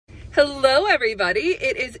Hello everybody,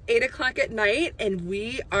 it is 8 o'clock at night and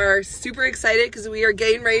we are super excited because we are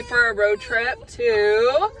getting ready for a road trip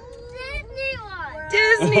to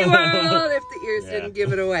Disney World, if the ears didn't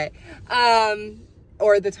give it away.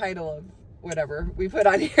 Or the title of whatever we put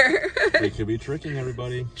on here. They could be tricking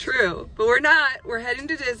everybody. True, but we're not. We're heading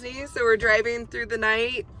to Disney, so we're driving through the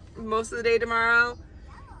night most of the day tomorrow,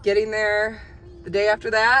 getting there the day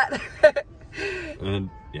after that.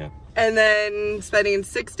 And then spending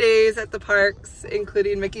 6 days at the parks,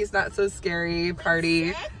 including Mickey's Not So Scary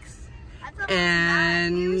party.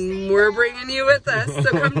 And we're bringing you with us.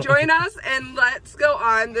 So come join us and let's go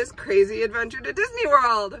on this crazy adventure to Disney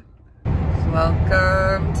World.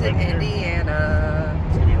 Welcome to Indiana.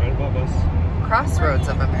 It's gonna be right above us. Crossroads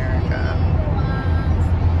of America.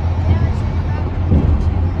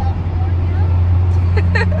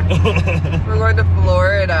 We're going to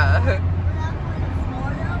Florida.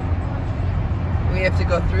 We have to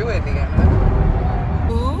go through Indiana.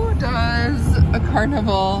 Who does a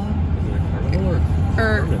carnival?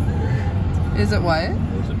 Or is it what? Or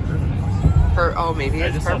is it permanent? Oh, maybe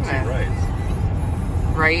it's permanent.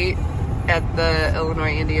 Right at the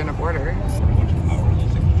Illinois-Indiana border.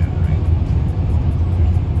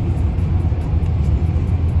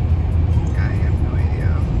 I have no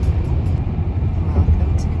idea.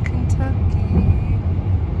 Welcome to Kentucky.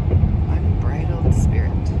 Unbridled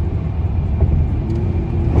spirit.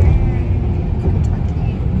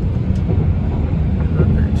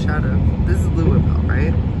 Shot of this is Louisville,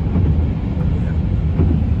 right?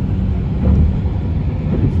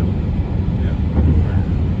 Yeah.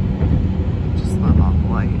 Just love all the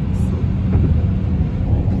lights.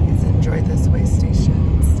 Please enjoy this way station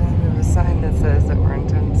instead of a sign that says that we're in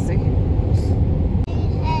Tennessee.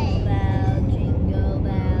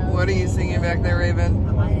 What are you singing back there, Raven?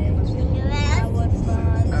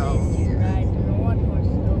 Oh.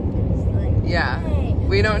 Yeah.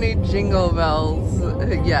 We don't need jingle bells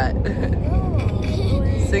yet.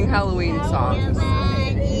 Sing Halloween songs.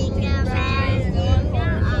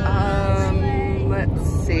 Let's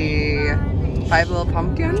see. 5 Little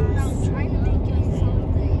Pumpkins.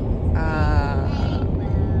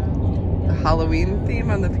 The Halloween theme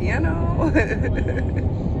on the piano.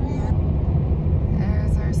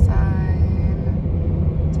 There's our sign.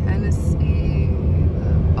 Tennessee,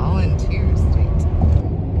 the volunteer state.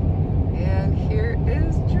 And here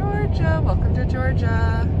is Georgia. Welcome to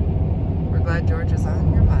Georgia. We're glad Georgia's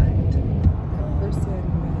on your mind.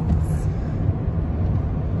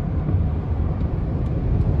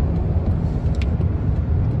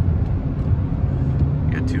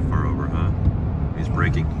 You got too far over, huh? He's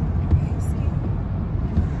braking.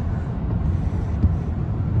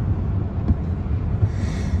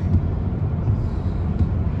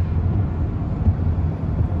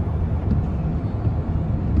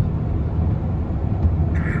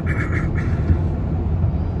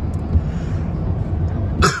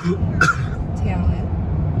 Talent.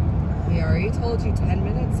 We already told you 10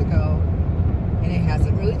 minutes ago, and it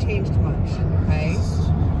hasn't really changed much, okay?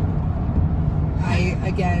 I,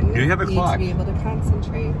 again, You have a need clock. to be able to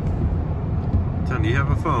concentrate. Son, you have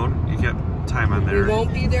a phone. You got time on there. We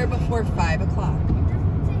won't be there before 5 o'clock.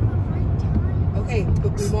 Okay,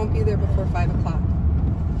 but we won't be there before 5 o'clock.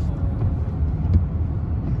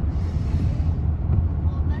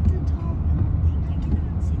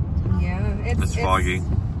 Yeah, It's foggy.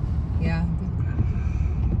 Yeah.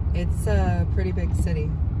 It's a pretty big city.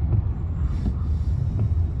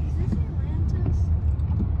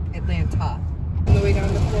 Atlanta. On the way down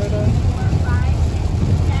to Florida.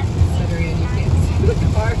 Considering you can't see the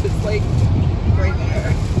car, it's like right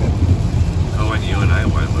there. Oh, when you and I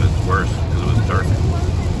went, it was worse because it was dark.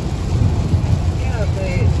 Yeah, but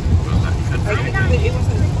it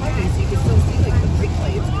wasn't foggy, so you could still see like the brake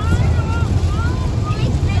lights and stuff.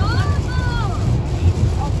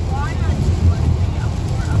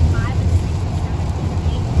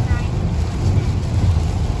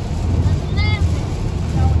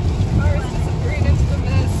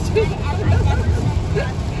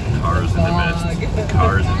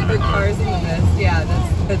 Cars in the mist. Yeah,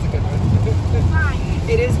 that's a good one.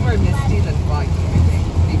 It is more misty than foggy, I think,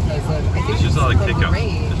 because of It's just all a kick-up.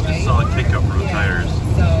 Rain, It's right? just all a kick-up for the tires.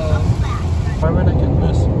 So why would I get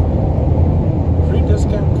this? Free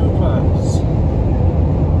discount coupons.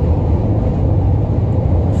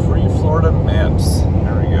 Free Florida maps.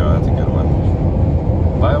 There we go. That's a good one.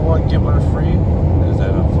 Buy one, get one free. Is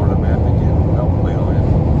that a Florida map again? No, wait on it.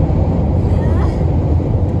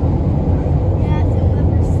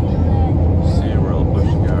 SeaWorld,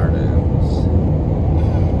 Busch Gardens.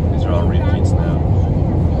 These are all repeats now.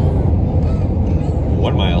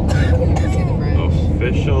 1 mile.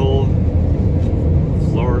 Official Central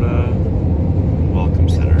Florida Welcome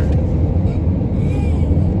Center.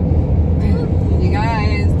 You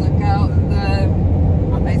guys, look out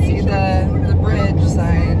I see the bridge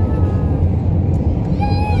sign.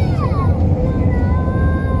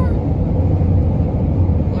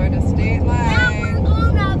 Florida State Line. Now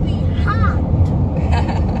we're gonna be hot.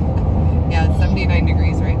 Yeah, it's 79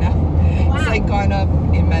 degrees right now. Wow. It's like gone up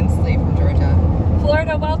immensely from Georgia.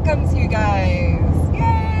 Florida welcomes you guys.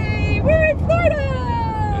 Yay! We're in Florida!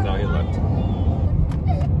 And now he left.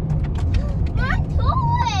 My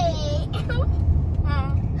toy.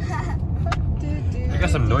 I got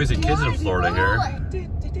some noisy kids in Florida here.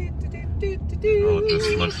 Oh, there's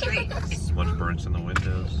smudge burns in the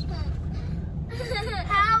windows.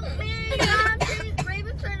 Help me!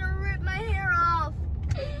 Raven's trying to rip my hair off.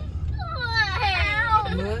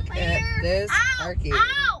 Ow. Look My at hair. this Ow. parking.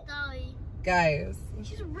 Ow. Guys,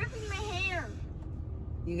 She's ripping my hair.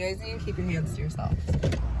 you guys need to keep your hands to yourselves.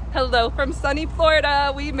 Hello from sunny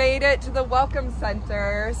Florida. We made it to the Welcome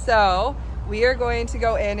Center. So we are going to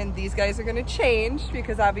go in and these guys are going to change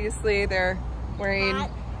because obviously they're wearing,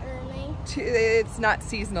 it's not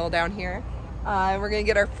seasonal down here. We're going to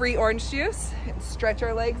get our free orange juice and stretch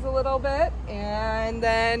our legs a little bit and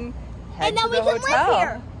then head to the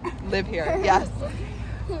hotel. Live here, yes.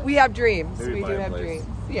 We have dreams. Maybe We buy do a have place. dreams.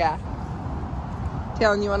 Yeah.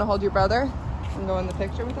 Talon, you want to hold your brother and go in the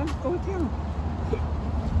picture with him? Go with Talon.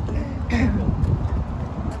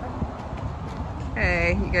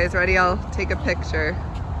 Hey, you guys ready? I'll take a picture.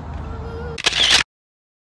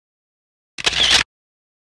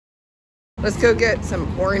 Let's go get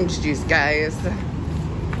some orange juice, guys. Do you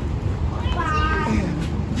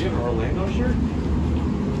have an Orlando shirt?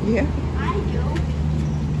 Yeah. I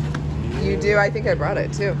do. You do? I think I brought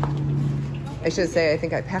it too. I should say I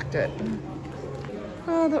think I packed it.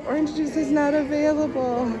 Oh, the orange juice is not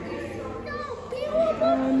available.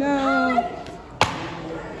 Oh no.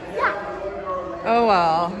 Oh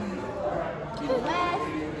well.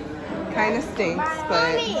 Kind of stinks,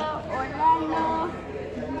 but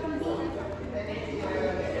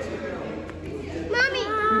Mommy.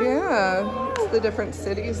 yeah, it's the different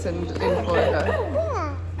cities in Florida.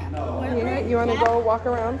 Yeah, you want to go walk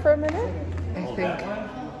around for a minute? I think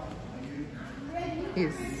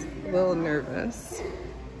he's a little nervous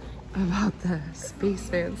about the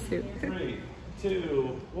spaceman suit. 3,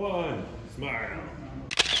 2, 1, smile.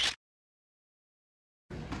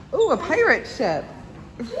 Ooh, a pirate ship.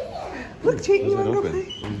 Look, Tate, you want to go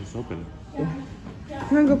play? It's open. You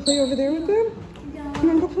want to go play over there with them? You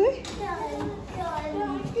want to go play?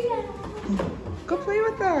 Go play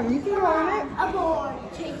with them. You can go on it.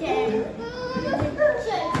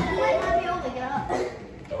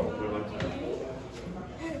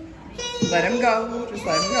 Let him go. Just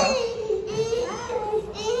let him go.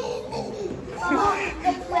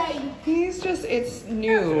 He's just, it's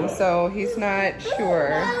new, so he's not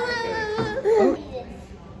sure. Oh.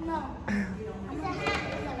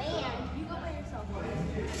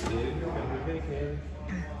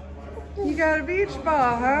 You got a beach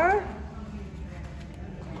ball, huh?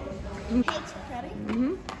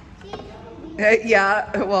 Mm-hmm.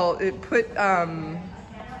 Yeah, well, it put,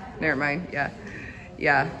 never mind, yeah.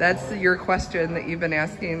 Yeah, that's your question that you've been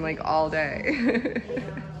asking like all day.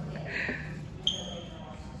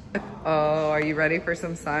 Oh, are you ready for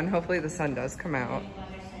some sun? Hopefully the sun does come out.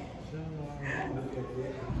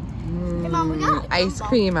 Ice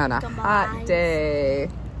cream on a hot day.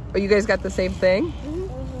 Oh, you guys got the same thing?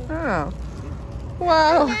 Oh.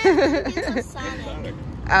 Wow.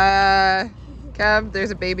 Kev, there's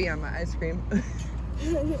a baby on my ice cream.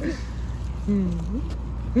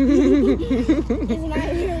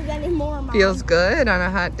 Feels good on a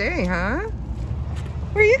hot day, huh?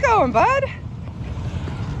 Where you going, bud?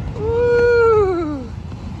 Woo.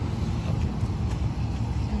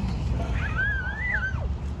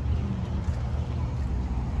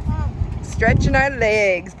 Stretching our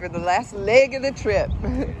legs for the last leg of the trip.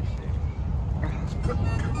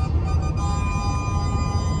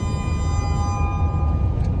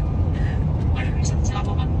 Ladies and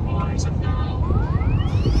gentlemen, boys and girls.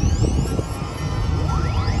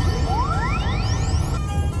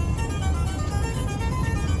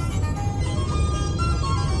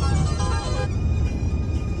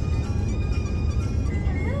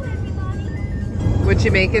 What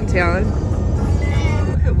you making, Talon?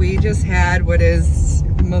 We just had what is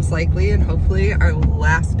most likely and hopefully our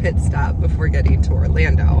last pit stop before getting to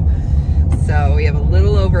Orlando. So we have a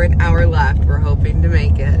little over an hour left. We're hoping to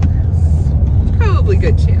make it. Probably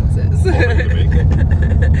good chances.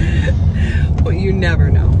 Well, you never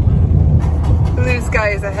know. Blue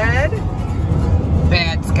skies ahead.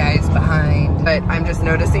 bad skies behind, but I'm just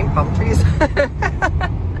noticing palm trees. Nice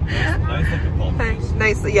looking palm trees.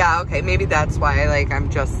 Nice, yeah, okay, maybe that's why, like, I'm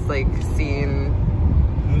just, like, seeing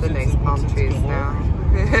the nice palm trees now.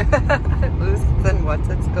 Loose and what's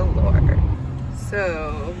it's galore.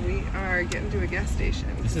 So, we are getting to a gas station.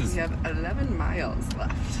 We have 11 miles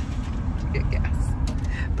left to get gas.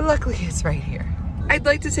 But luckily, it's right here. I'd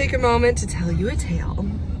like to take a moment to tell you a tale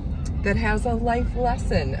that has a life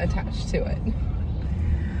lesson attached to it.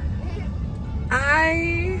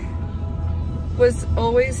 I was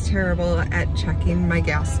always terrible at checking my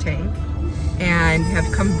gas tank and have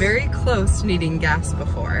come very close to needing gas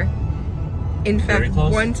before. In fact,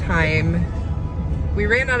 one time we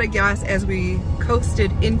ran out of gas as we coasted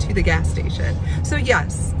into the gas station. So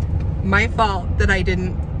yes, my fault that I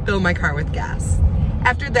didn't fill my car with gas.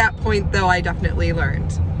 After that point though, I definitely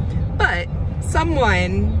learned. But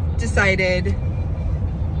someone decided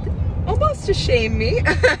almost to shame me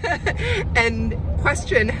and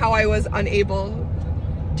question how I was unable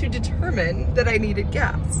to determine that I needed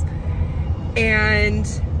gas. And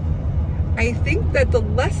I think that the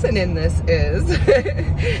lesson in this is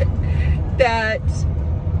that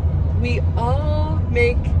we all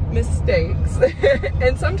make mistakes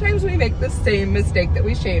and sometimes we make the same mistake that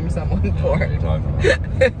we shame someone for.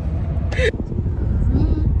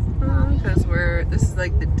 Because this is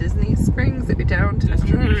like the Disney Springs that you're down to.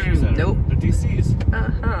 Nope. The DC's.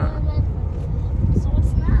 Uh-huh. So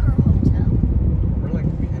it's not our hotel. We're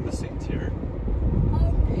like behind the scenes here.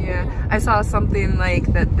 Yeah, I saw something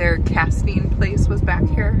like that their casting place was back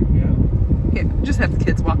here. Yeah. Yeah, just have the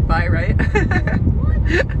kids walk by, right?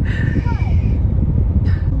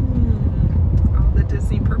 All the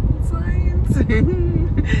Disney purple signs.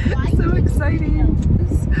 So exciting.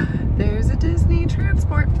 There's a Disney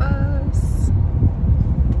transport bus.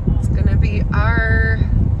 It's gonna be our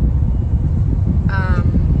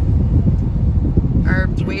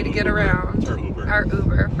way to get around. Our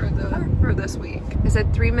Uber for this week. Is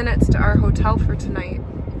it 3 minutes to our hotel for tonight?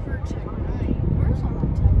 For tonight. Where's our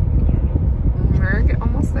hotel? We're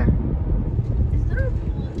almost there. Is there a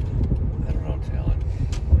pool? I don't know, Talon.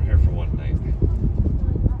 We're here for one night.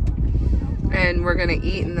 And we're gonna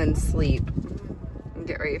eat and then sleep and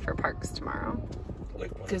get ready for parks tomorrow.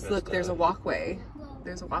 Because look, there's a walkway.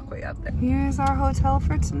 There's a walkway up there. Here's our hotel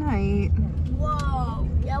for tonight. Whoa.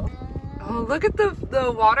 Yeah. Oh, look at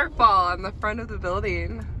the waterfall on the front of the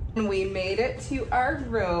building. We made it to our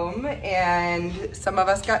room and some of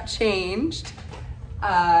us got changed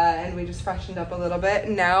and we just freshened up a little bit.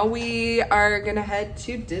 Now we are gonna head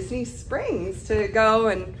to Disney Springs to go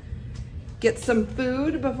and get some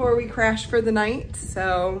food before we crash for the night.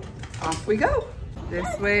 So off we go. This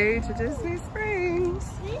way to Disney Springs.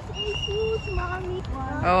 This is huge, Mommy.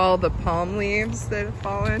 Oh, the palm leaves that have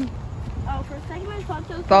fallen. Oh, for a second I thought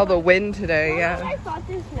those With all the wind today, yeah. I thought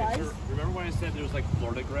this was. Remember when I said there was like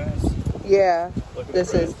Florida grass? Yeah,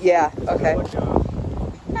 this is, yeah, okay. Mom,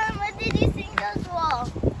 what did you think those were?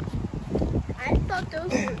 I thought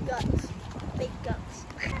those were guts. Big guts.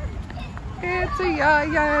 It's a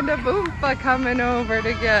Yaya and a Boompa coming over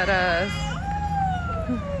to get us.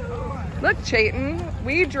 Look, Chayton,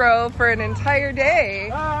 we drove for an entire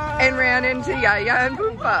day and ran into Yaya and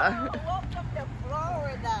Boompa. Welcome to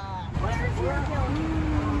Florida.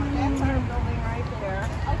 That's our building right there.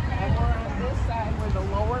 And we're on this side where the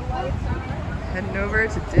lower lights are. Heading over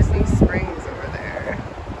to Disney Springs over there.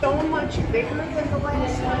 So much bigger than the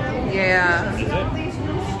last time. Yeah. You know, these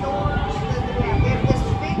new stores, it's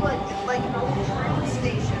big like an old train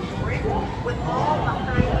station, right? With all the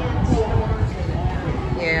high-end stores in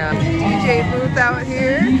it. Yeah. DJ booth out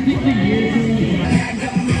here.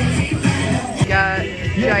 Got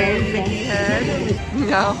giant Mickey head.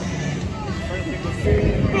 No.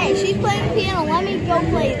 Hey, she's playing piano. Let me go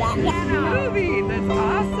play that. Movie, that's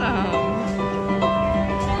awesome.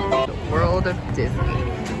 The world of Disney.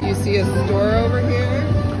 You see a store over here?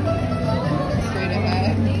 Straight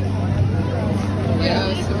ahead. Yeah, a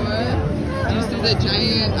store. You see the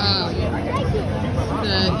giant,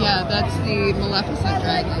 yeah, that's the Maleficent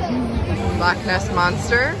dragon. Loch Ness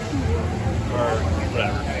Monster. Or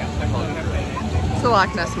whatever. It's a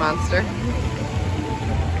Loch Ness Monster.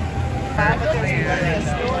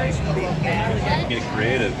 Get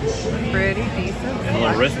creative. Pretty decent. And a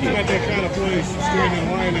little risky. It's not that kind of place. Stand in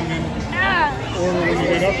line and then order when you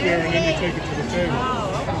get up there and then you take it to the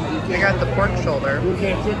table. I got the pork shoulder with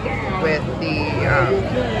the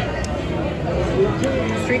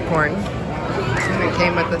street corn. And it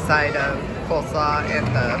came with the side of coleslaw and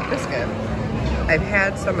the biscuit. I've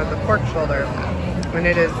had some of the pork shoulder and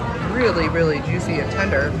it is really, really juicy and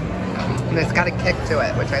tender. And it's got a kick to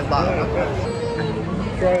it, which I love.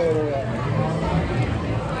 try a little of that.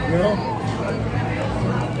 No?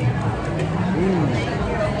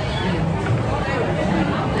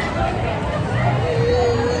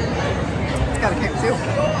 It's got a kick too.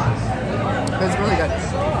 It's really good.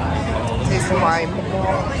 Taste some lime.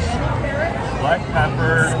 Black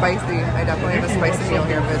pepper. Spicy. I definitely have a spicy meal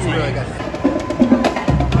here, but it's really good.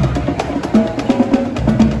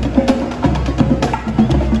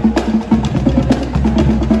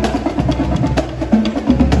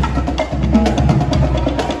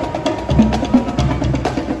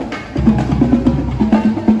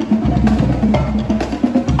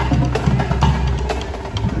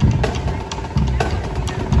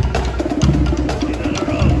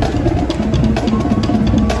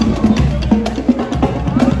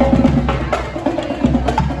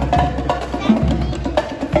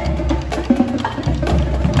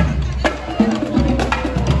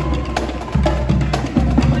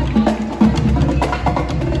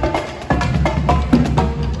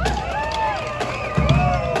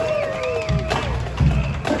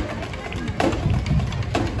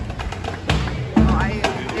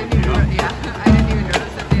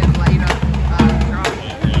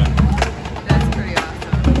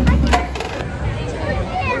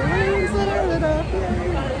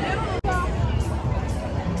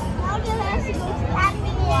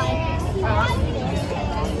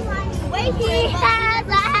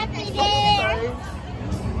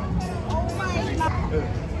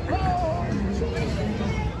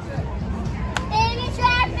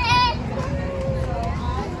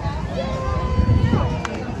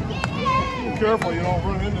 Careful, you don't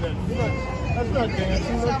run into that. That's not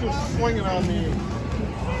dancing, that's just swinging on me.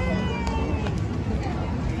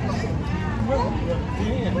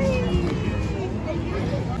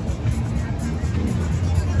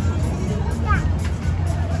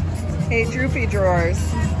 Hey, droopy drawers.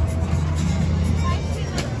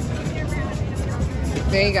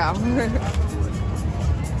 There you go.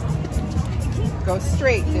 Go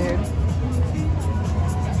straight, dude.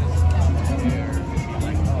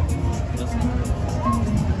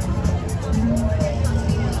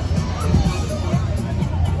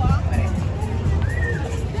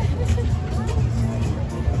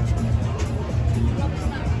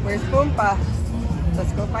 Where's Boompa?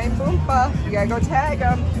 Let's go find Boompa. You gotta go tag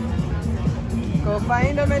him. Go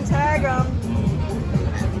find him and tag him.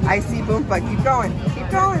 I see Boompa. Keep going. Keep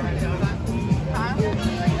going.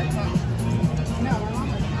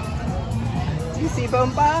 Do you see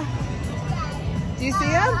Boompa? Do you see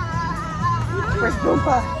him? Where's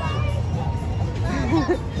Boompa?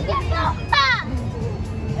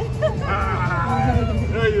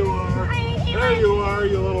 There you are. There you are,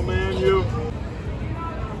 you little man, you.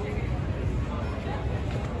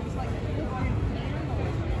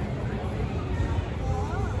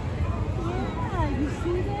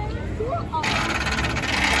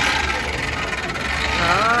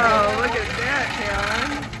 Oh, look at that,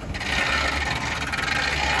 Karen.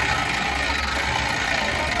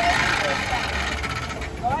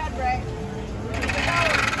 Go ahead, Ray.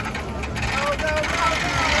 Go, go, go,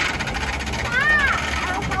 go.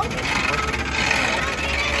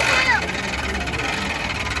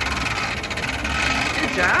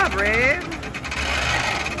 Good job, Ray.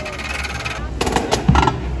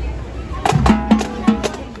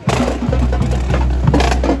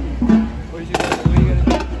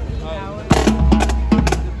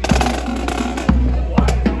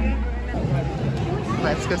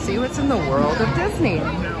 Let's go see what's in the world of Disney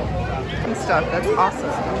and stuff. That's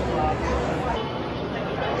awesome.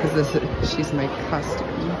 Because she's my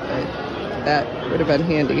costume, but that would have been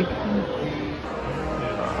handy. Oh,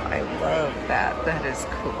 I love that. That is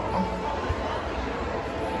cool.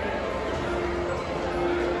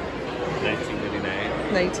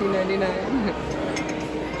 1999.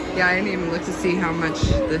 $19.99. Yeah, I didn't even look to see how much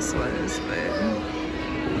this was, but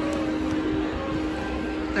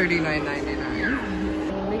 $39.99.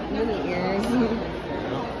 Mini ears.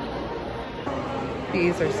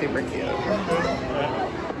 These are super cute.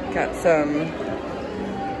 Got some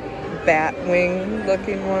bat wing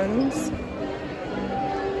looking ones.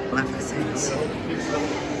 Maleficent.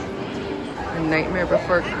 A Nightmare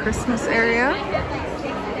Before Christmas area.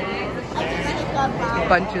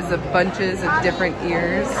 Bunches of different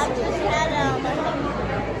ears.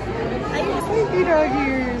 Slinky dog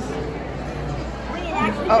ears.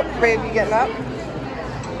 Oh, Brave, you getting up?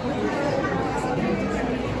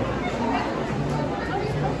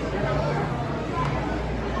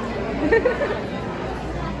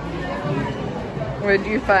 What did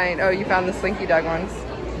you find? Oh, you found the Slinky Dog ones.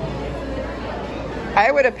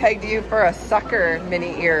 I would have pegged you for a sucker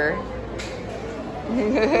mini ear.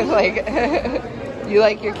 Like, You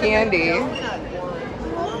like your candy.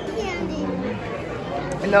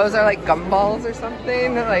 And those are like gumballs or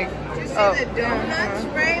something? Like, Did you see the donut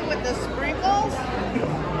spray with the sprinkles?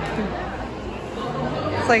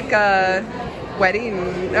 It's like a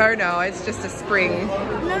wedding, or no, it's just a spring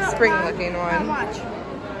looking one. Watch.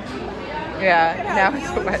 Yeah, now it's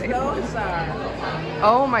a Huge wedding. those are.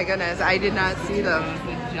 Oh my goodness, I did not see them.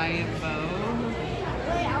 The giant bow.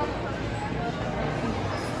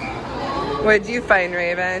 What did you find,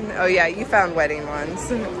 Raven? Oh yeah, you found wedding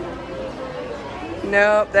ones.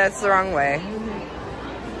 Nope, that's the wrong way.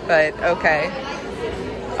 But okay.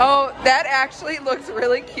 Oh, that actually looks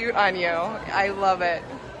really cute on you. I love it.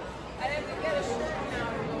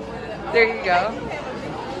 There you go.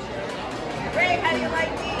 Ray, how do you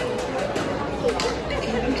like these?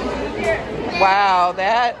 Wow,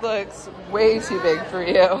 that looks way too big for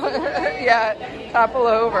you. Yeah, topple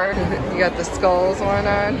over. You got the skulls one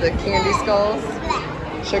on, the candy skulls,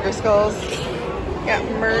 sugar skulls. Got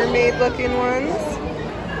mermaid looking ones.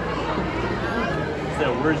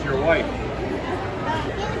 So where's your wife?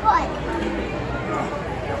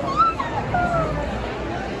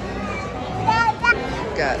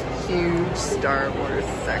 Got a huge Star Wars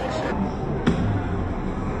section.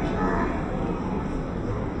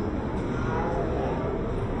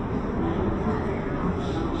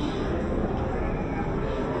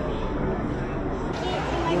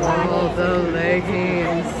 Oh, the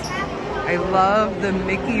leggings. I love the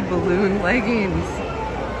Mickey balloon leggings.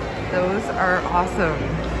 Those are awesome.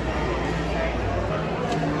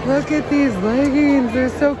 Look at these leggings, they're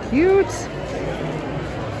so cute.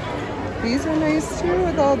 These are nice too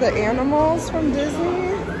with all the animals from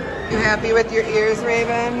Disney. You happy with your ears,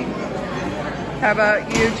 Raven? How about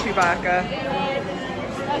you, Chewbacca?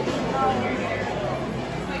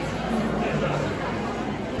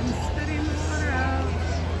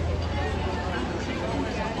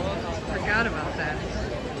 Forgot about that.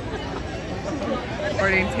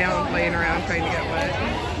 Boarding Talon playing around trying to get wet.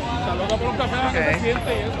 Okay.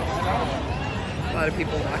 A lot of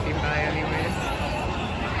people walking by anyways.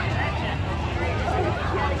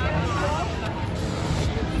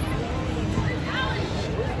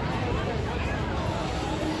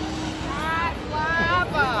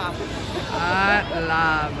 Hot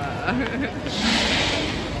lava.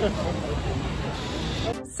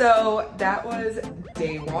 So that was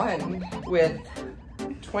day one with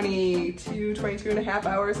 22 and a half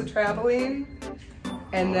hours of traveling,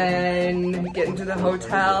 and then getting to the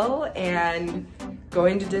hotel and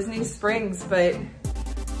going to Disney Springs. But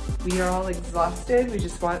we are all exhausted. We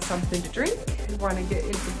just want something to drink. We want to get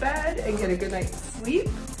into bed and get a good night's sleep.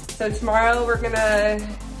 So tomorrow we're gonna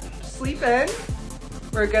sleep in.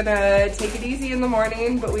 We're gonna take it easy in the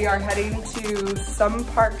morning, but we are heading to some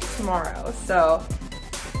park tomorrow. So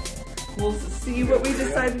we'll see what we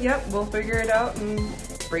decide. Yep, we'll figure it out and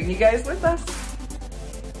bring you guys with us.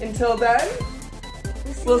 Until then,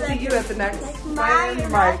 we'll see you at the next Meyer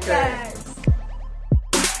Markers.